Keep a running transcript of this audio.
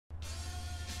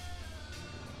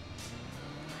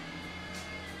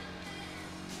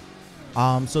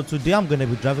So today I'm gonna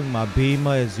be driving my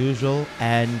Beamer as usual,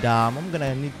 and I'm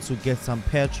gonna need to get some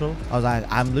petrol. I was like,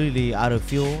 I'm literally out of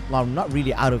fuel. Well, I'm not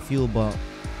really out of fuel, but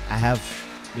I have,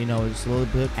 you know, just a little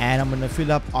bit, and I'm gonna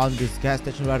fill up on this gas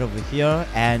station right over here,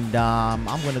 and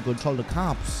I'm gonna go tell the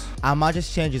cops. I might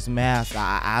just change his mask.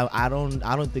 I don't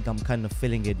think I'm kind of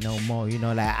feeling it no more. You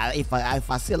know, like if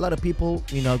I see a lot of people,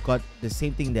 you know, got the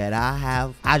same thing that I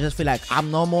have, I just feel like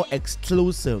I'm no more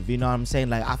exclusive. You know what I'm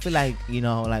saying? Like I feel like, you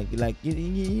know, like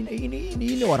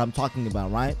you know what I'm talking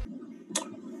about, right?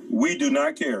 We do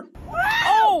not care.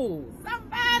 Oh,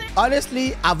 somebody.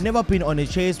 Honestly, I've never been on a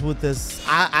chase with this.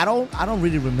 I don't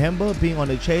really remember being on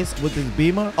a chase with this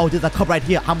Beamer. Oh, there's a cop right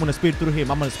here. I'm gonna speed through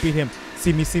him. I'm gonna speed him.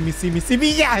 See me, see me, see me, see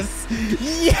me. Yes,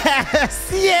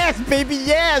 yes, yes, baby,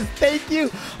 yes. Thank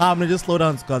you. I'm gonna just slow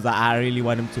down because I really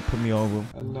want him to put me over.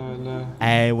 Hello, hello.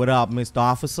 Hey, what up, Mr.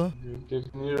 Officer? Can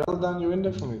you roll down your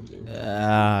window for me,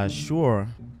 please? Sure.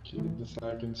 Okay, just so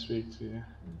I can speak to you.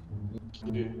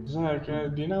 Okay. So,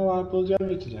 do you know why I pulled you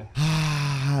over today?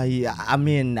 Yeah, I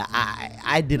mean,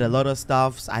 I did a lot of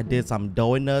stuff. I did some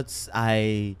donuts.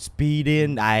 I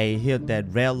speeding. I hit that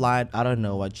red light. I don't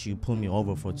know what you pulled me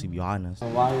over for, to be honest. So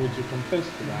why would you confess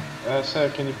to that? Sir,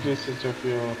 can you please switch off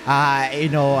your... You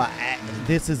know,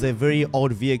 this is a very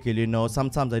old vehicle, you know.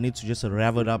 Sometimes I need to just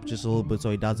rev it up just a little bit so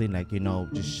it doesn't, like, you know,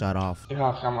 just shut off.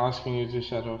 Yeah, I'm asking you to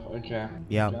shut off. Okay.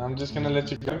 Yeah. Okay, I'm just gonna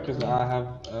let you go because I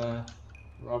have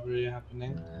robbery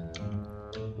happening.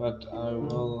 But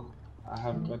I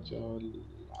have got your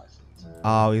license.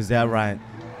 Oh, is that right?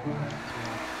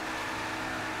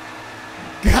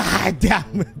 God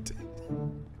damn it.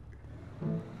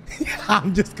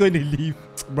 I'm just going to leave.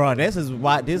 Bro, this is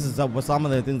some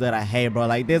of the things that I hate, bro.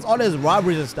 Like, there's all this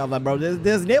robberies and stuff, like, bro.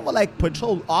 There's never, like,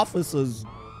 patrol officers.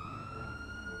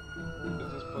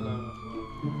 Just pull over.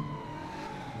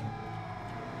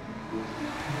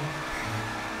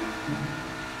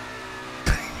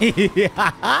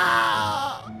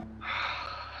 Yeah.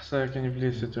 Sir, can you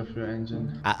please switch off your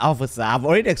engine? Officer, I've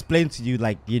already explained to you,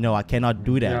 like, you know, I cannot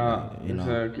do that. Yeah, you know.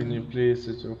 sir, can you please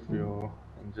switch off your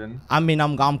engine? I mean,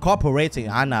 I'm cooperating,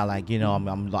 Anna. Like, you know,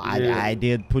 I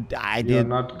did. You're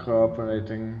not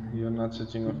cooperating. You're not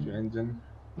switching off your engine.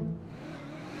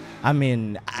 I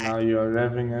mean, Now you're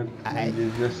revving it. And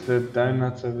you just did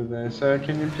donuts over there. Sir,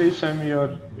 can you please show me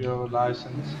your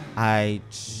license? I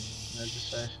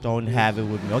don't have it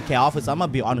with me. Okay, officer, I'm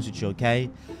gonna be honest with you. Okay,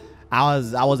 I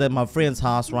was at my friend's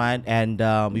house, right, and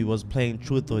we was playing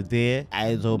truth or dare.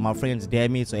 So my friends dare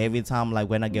me, so every time, like,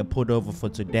 when I get pulled over for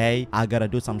today, I gotta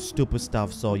do some stupid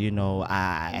stuff, so, you know,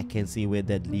 I can see where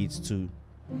that leads to.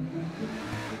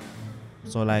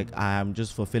 So, like, I'm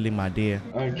just fulfilling my dare.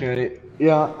 Okay,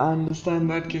 yeah, I understand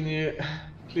that. Can you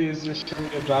please just show me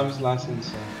your driver's license,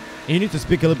 sir? You need to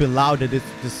speak a little bit louder.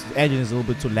 This engine is a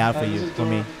little bit too loud for you, for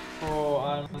me.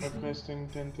 I'm requesting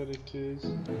 1032s.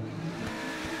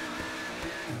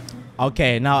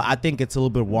 Okay, now I think it's a little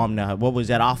bit warm now. What was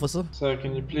that, officer? Sir,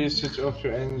 can you please switch off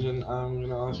your engine? I'm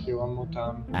gonna ask you one more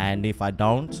time. And if I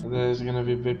don't? There's gonna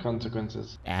be big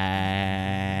consequences.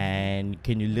 And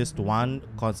can you list one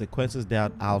consequences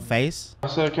that I'll face?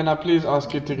 Sir, can I please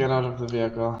ask you to get out of the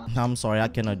vehicle? I'm sorry, I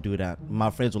cannot do that.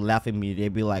 My friends will laugh at me. They'll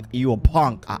be like, you a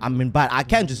punk. I mean, but I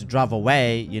can't just drive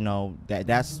away, you know.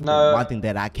 That's one thing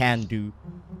that I can do.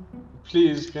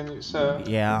 Please, can you, sir?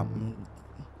 Yeah.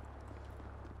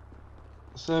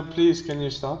 Sir, please, can you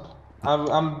stop?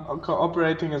 I'm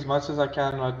cooperating as much as I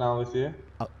can right now with you.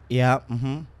 Yeah,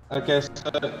 Okay,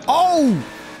 sir. Oh!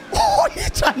 Oh, he's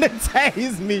trying to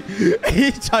tase me.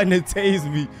 He's trying to tase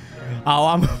me. Oh,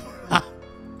 I'm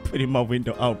putting my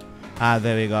window up. Ah,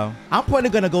 there we go. I'm probably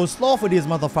gonna go slow for this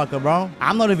motherfucker, bro.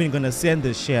 I'm not even gonna send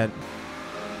this shit.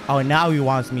 Oh, now he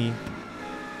wants me.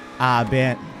 Ah,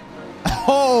 bet.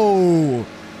 Oh!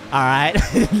 Alright,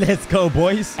 let's go,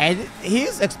 boys. And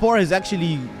his Explorer is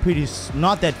actually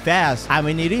not that fast. I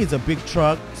mean, it is a big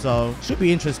truck, so should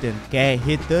be interesting. Okay,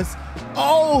 hit this.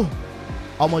 Oh!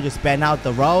 Almost just span out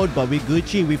the road, but we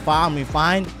Gucci, we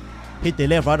fine. Hit the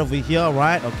left right over here,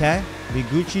 right? Okay, we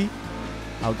Gucci.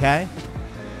 Okay.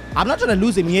 I'm not trying to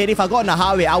lose him yet. If I go on the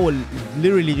highway, I will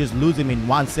literally just lose him in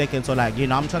 1 second. So, like, you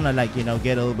know, I'm trying to, like, you know,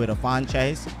 get a little bit of fun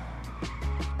chase.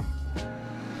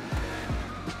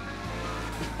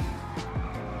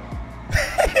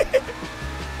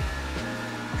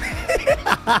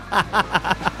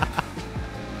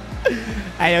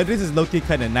 Hey, yo, this is low-key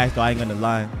kind of nice, though. I ain't gonna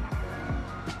lie.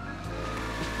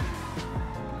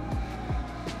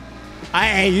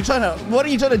 Hey, you trying to? What are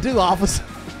you trying to do, officer?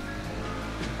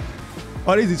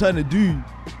 What is he trying to do?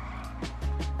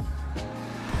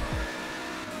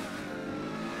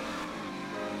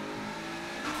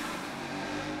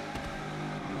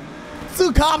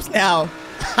 2 cops now.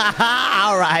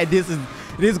 All right, this is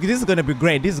gonna be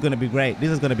great. This is gonna be great.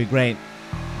 This is gonna be great.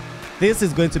 This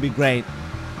is going to be great.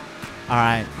 All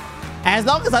right, as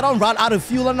long as I don't run out of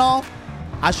fuel and all,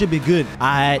 I should be good. All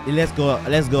right, let's go.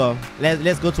 Let's go.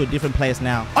 Let's go to a different place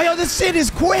now. Oh yo, this shit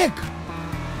is quick.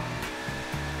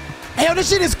 Hey yo, this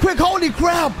shit is quick. Holy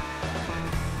crap.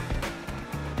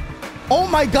 Oh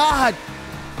my god.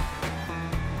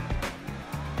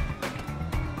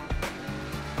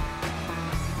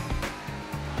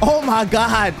 Oh my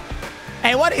god.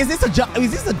 Hey, what is this?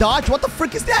 Is this a Dodge? What the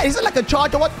frick is that? Is it like a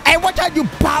Charger? What? Hey, watch out, you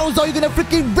Bowser! You're gonna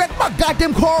freaking wreck my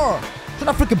goddamn car! Should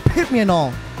I freaking pit me and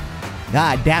all?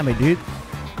 God damn it, dude!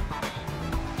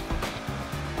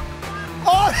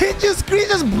 Oh, he just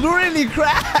brutally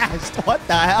crashed. What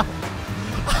the hell?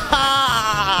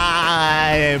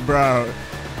 Hey, bro.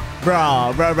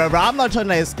 I'm not trying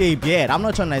to escape yet. I'm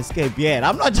not trying to escape yet.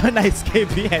 I'm not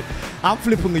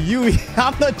flipping a U.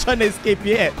 I'm not trying to escape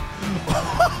yet.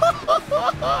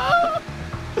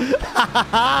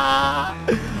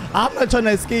 I'm not trying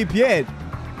to escape yet.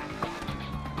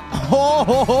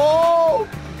 Oh.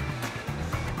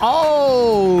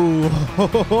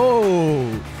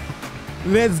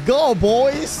 Let's go,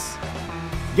 boys.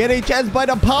 Getting chased by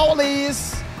the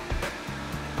police.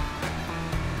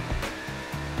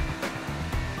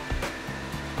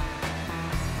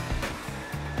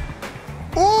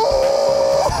 Ooh.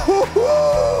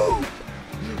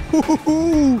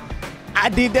 I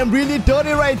did them really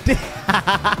dirty right there.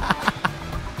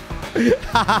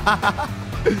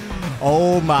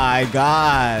 Oh my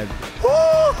god.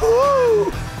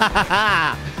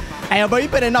 Hey, but you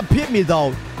better not pit me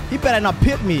though. You better not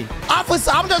pit me.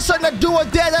 Officer, I'm just trying to do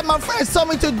what that my friend told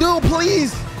me to do,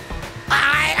 please.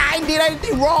 I ain't did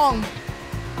anything wrong.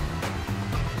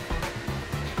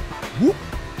 Whoop.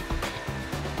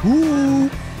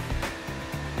 Whoop.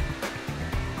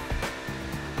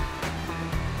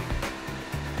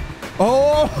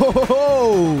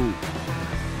 Oh,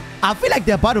 I feel like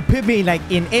they're about to pit me like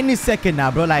in any second now,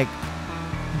 bro. Like,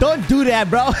 don't do that,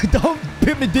 bro. Don't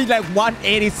pit me do like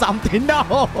 180 something.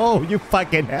 No, you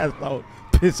fucking asshole,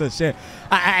 piece of shit.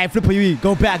 I flip you.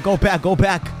 Go back.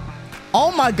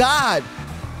 Oh my god,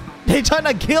 they trying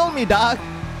to kill me, dog.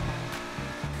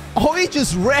 Oh, he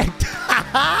just wrecked.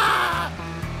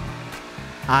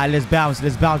 Alright, let's bounce.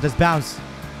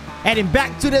 Heading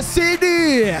back to the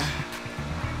city.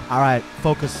 Alright,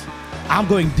 focus. I'm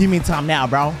going demon time now,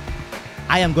 bro.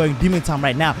 I am going demon time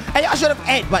right now. Hey, I should have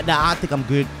ate, but nah, I think I'm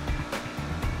good.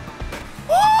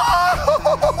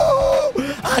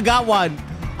 I got one.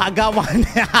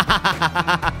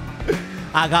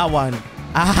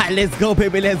 Let's go,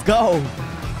 baby. Let's go.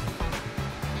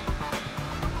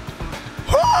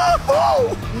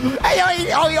 Hey,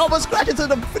 he almost crashed into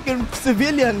the freaking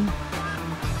civilian.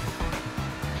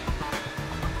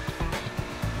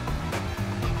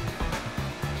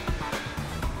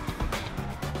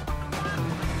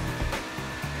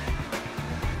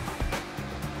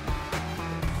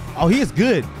 Oh, he is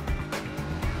good.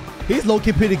 He's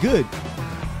low-key pretty good.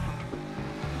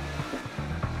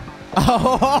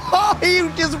 Oh, he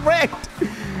just wrecked.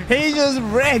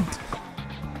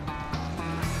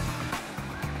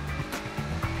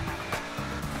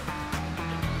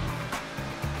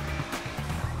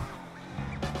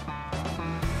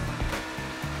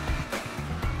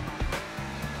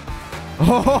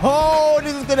 Oh,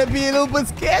 this is gonna be a little bit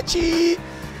sketchy.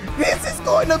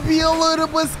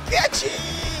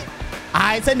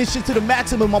 Alright, send this shit to the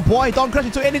maximum, my boy. Don't crash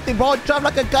into anything, bro. Drive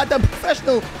like a goddamn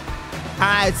professional.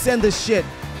 Alright, send this shit.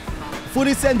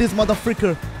 Fully send this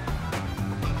motherfucker.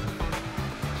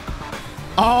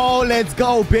 Oh, let's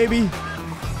go, baby.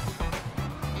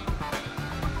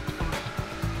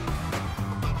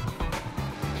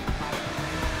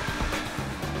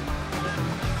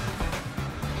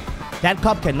 That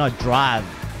cop cannot drive.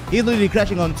 He's literally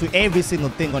crashing onto every single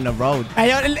thing on the road. Hey,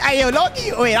 yo,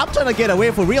 Loki, wait, I'm trying to get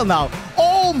away for real now.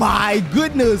 Oh my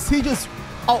goodness, he just,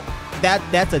 oh,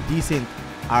 that's a decent,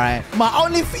 all right. My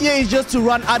only fear is just to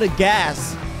run out of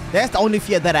gas. That's the only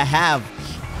fear that I have.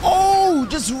 Oh,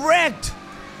 just wrecked.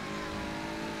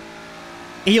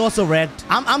 He also wrecked.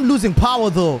 I'm losing power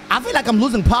though. I feel like I'm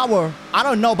losing power. I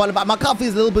don't know, but my car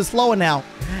feels a little bit slower now.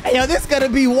 Hey, yo, this is gonna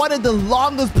be one of the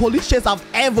longest police chases I've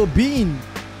ever been.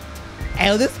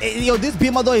 Hey, this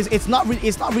BMW though it's not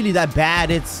really that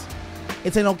bad. It's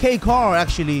an okay car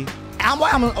actually. Come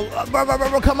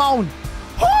on.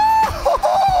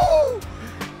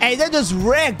 Hey, they just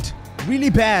wrecked really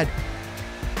bad.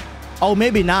 Oh,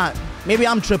 maybe not. Maybe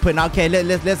I'm tripping. Okay,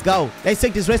 let's go. Let's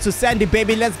take this race to Sandy,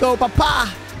 baby. Let's go,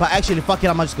 papa. But actually, fuck it.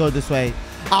 I'm just go this way.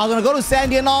 I was gonna go to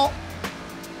Sandy and all.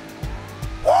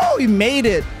 Oh, we made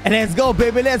it. And let's go,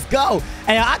 baby. Let's go.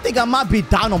 And I think I might be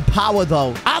down on power,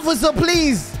 though. Officer,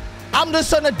 please. I'm just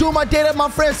trying to do my day that my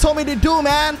friends told me to do,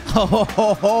 man. Ho, ho,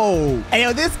 ho, ho. And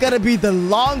yo, this is going to be the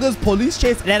longest police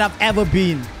chase that I've ever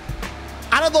been.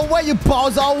 Out of the way, you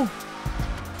bozo.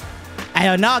 And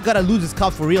yo, now I got to lose this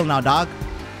cops for real now, dog.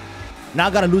 Now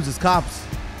I got to lose this cops.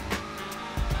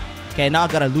 Okay, now I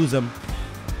got to lose them.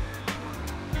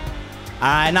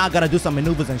 Alright, now I gotta do some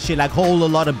maneuvers and shit, like hold a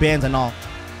lot of bands and all.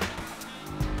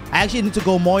 I actually need to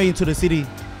go more into the city.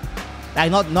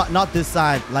 Like not this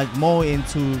side, like more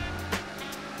into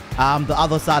the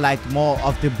other side, like more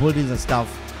of the buildings and stuff.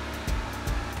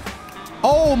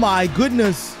 Oh my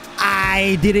goodness.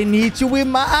 I didn't hit you with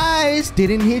my eyes.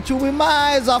 Didn't hit you with my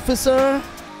eyes, officer.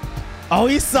 Oh,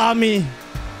 he saw me.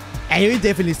 And he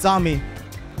definitely saw me.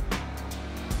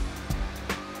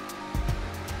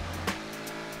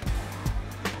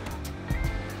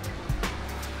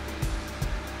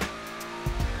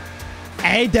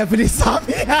 He definitely saw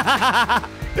me.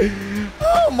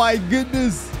 Oh my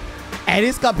goodness. And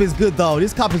this cop is good though.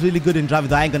 This cop is really good in driving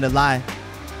though. I ain't gonna lie.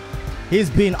 He's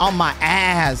been on my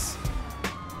ass.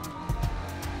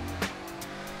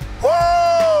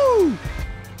 Woo!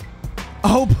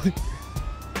 Oh boy.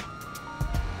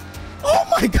 Oh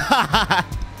my god.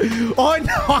 Oh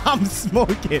no, I'm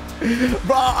smoking.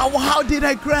 Bro, how did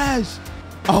I crash?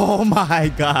 Oh my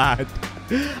god.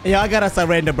 Yeah, I gotta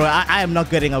surrender, bro. I am not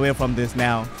getting away from this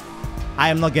now. I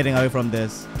am not getting away from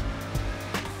this.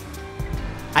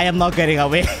 I am not getting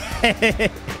away.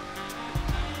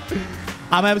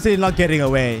 I'm absolutely not getting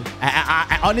away.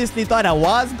 I honestly thought I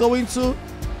was going to,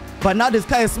 but now this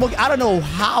guy is smoking. I don't know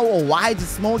how or why he's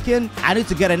smoking. I need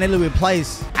to get an alleyway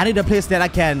place. I need a place that I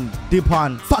can dip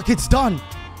on. Fuck, it's done.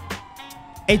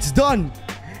 It's done.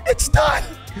 It's done.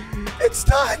 It's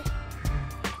done.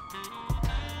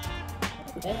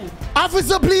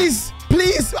 Officer, please,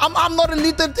 please, I'm not a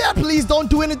leader there. Please don't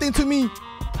do anything to me.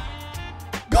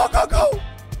 Go, go, go.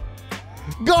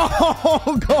 Go,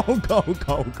 go, go,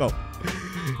 go, go.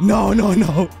 No, no,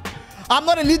 no. I'm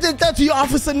not a leader there to you,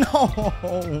 officer. No.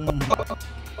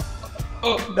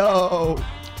 No.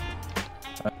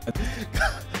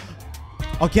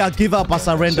 Okay, I'll give up. I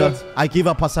surrender. I give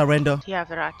up. I surrender. You have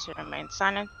the right to remain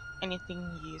silent. Anything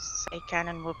you say can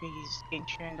and will be used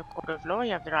against you in the court of law.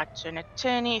 You have the right to an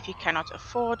attorney. If you cannot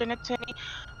afford an attorney,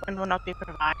 one will not be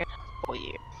provided for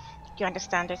you. Do you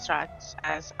understand this rights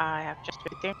as I have just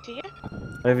read them to you?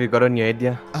 What have you got on your head,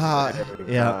 yeah?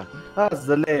 Yeah. How's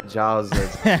the ledge? How's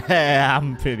it?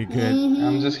 I'm pretty good.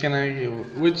 I'm just gonna.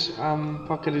 Which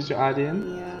pocket is your ID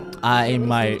in? Yeah. In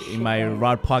my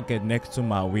right pocket next to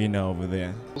my window over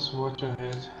there. Just watch your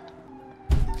head.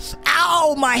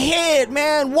 Ow, my head,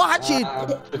 man. Watch it.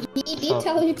 He did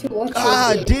tell you to watch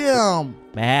God damn.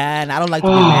 Man, I don't like to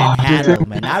be manhandled,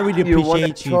 man. I really You want to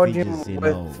appreciate you charge if you him just, you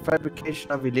with know.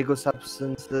 fabrication of illegal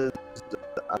substances.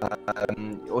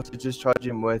 Also just charge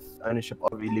him with ownership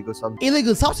of illegal substances.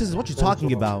 Illegal substances, what you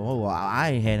talking about? Oh,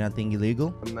 I ain't had nothing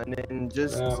illegal. And then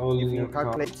just all if in you your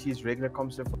calculate his regular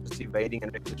comp for just evading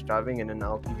and reckless driving, and then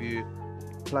I'll give you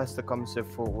plus the comp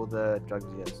for all the drugs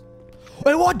he has.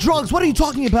 Wait, what drugs? What are you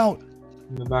talking about?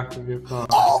 In the back of your car.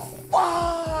 Oh,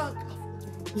 fuck.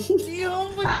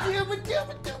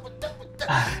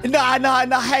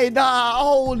 Nah, hey, nah,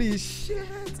 holy shit.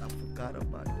 I forgot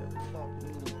about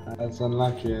that. That's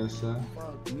unlucky, sir.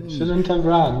 Shouldn't have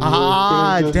run.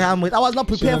 Ah, damn it. I was not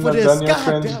prepared for this. Done your God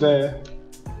friend's damn. day.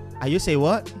 Are you say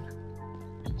what?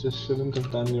 Just shouldn't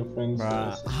have done your friend's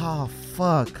day. Oh,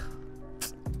 fuck.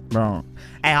 Bro.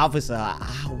 Hey, officer,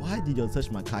 why did you touch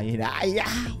my car? Why?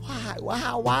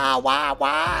 Oh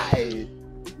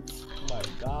my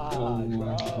God. Oh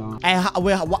my God. Hey,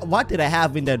 what did I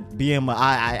have in that BMW?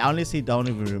 I honestly don't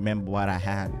even remember what I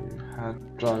had.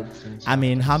 Had drugs and I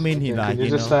mean, how many, like,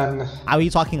 you know? Are we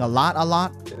talking a lot?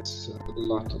 Yes, a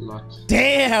lot.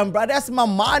 Damn, bro, that's my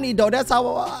money, though. That's how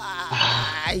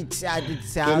I did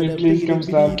sound. Can you please come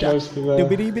stand close to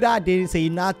that? I didn't say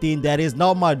nothing. That is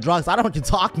not my drugs. I don't know what you're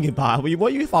talking about.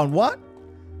 What, you found what?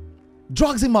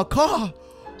 Drugs in my car?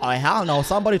 Oh, hell no.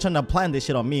 Somebody trying to plan this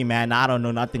shit on me, man. I don't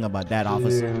know nothing about that,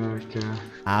 officer. Yeah, okay.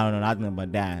 I don't know nothing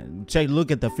about that.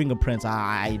 Look at the fingerprints.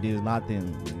 There's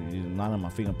nothing. None of my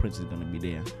fingerprints is gonna be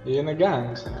there. You're in a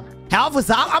gang, sir. Hey,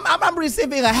 officer, I'm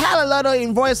receiving a hell of a lot of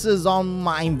invoices on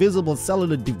my invisible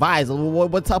cellular device.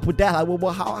 What's up with that?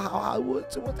 What's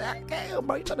that? Damn,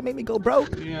 bro, you trying to make me go broke?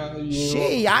 Yeah,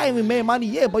 Shit, I ain't even made money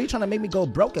yet, but you trying to make me go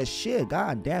broke as shit.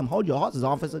 God damn, hold your horses,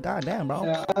 officer. God damn, bro.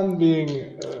 Yeah, I'm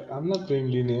not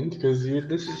being lenient inconvenient because you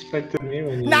disrespected me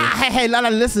when you. Nah, hey,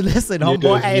 listen,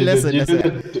 homeboy. Hey, listen. You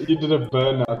did a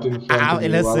burnout in front of me.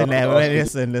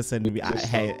 Listen.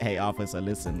 Hey, officer,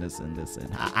 listen.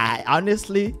 I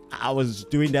honestly, I was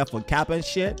doing that for cap and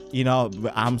shit. You know,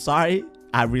 I'm sorry.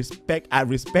 I respect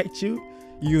you.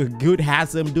 You're a good,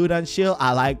 handsome dude and shit.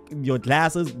 I like your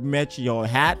glasses match your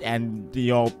hat and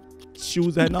your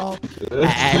shoes and all.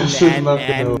 and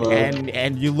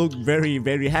you look very,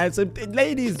 very handsome.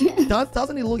 Ladies,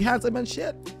 doesn't he look handsome and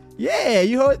shit? Yeah,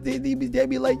 you heard they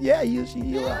be like, yeah, you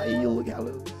look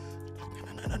handsome.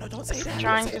 No, don't say that.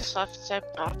 Trying to soft step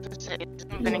officer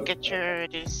isn't gonna get you a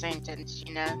reduced sentence,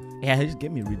 you know. Yeah, just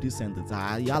give me a reduced sentence.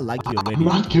 Y'all like you already. I'm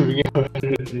not giving you a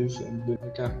reduced sentence.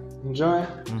 Okay, enjoy.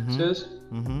 Cheers.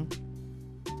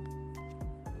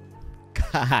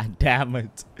 God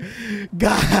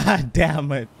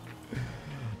damn it.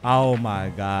 Oh my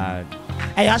God.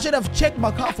 Hey, I should have checked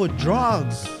my car for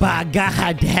drugs. But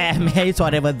goddamn, it's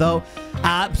whatever though.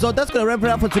 So that's gonna wrap it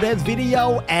up for today's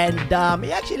video. And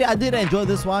actually, I did enjoy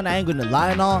this one. I ain't gonna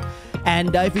lie and all.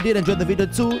 And if you did enjoy the video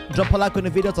too, drop a like on the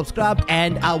video, subscribe,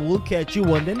 and I will catch you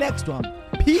on the next one.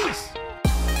 Peace.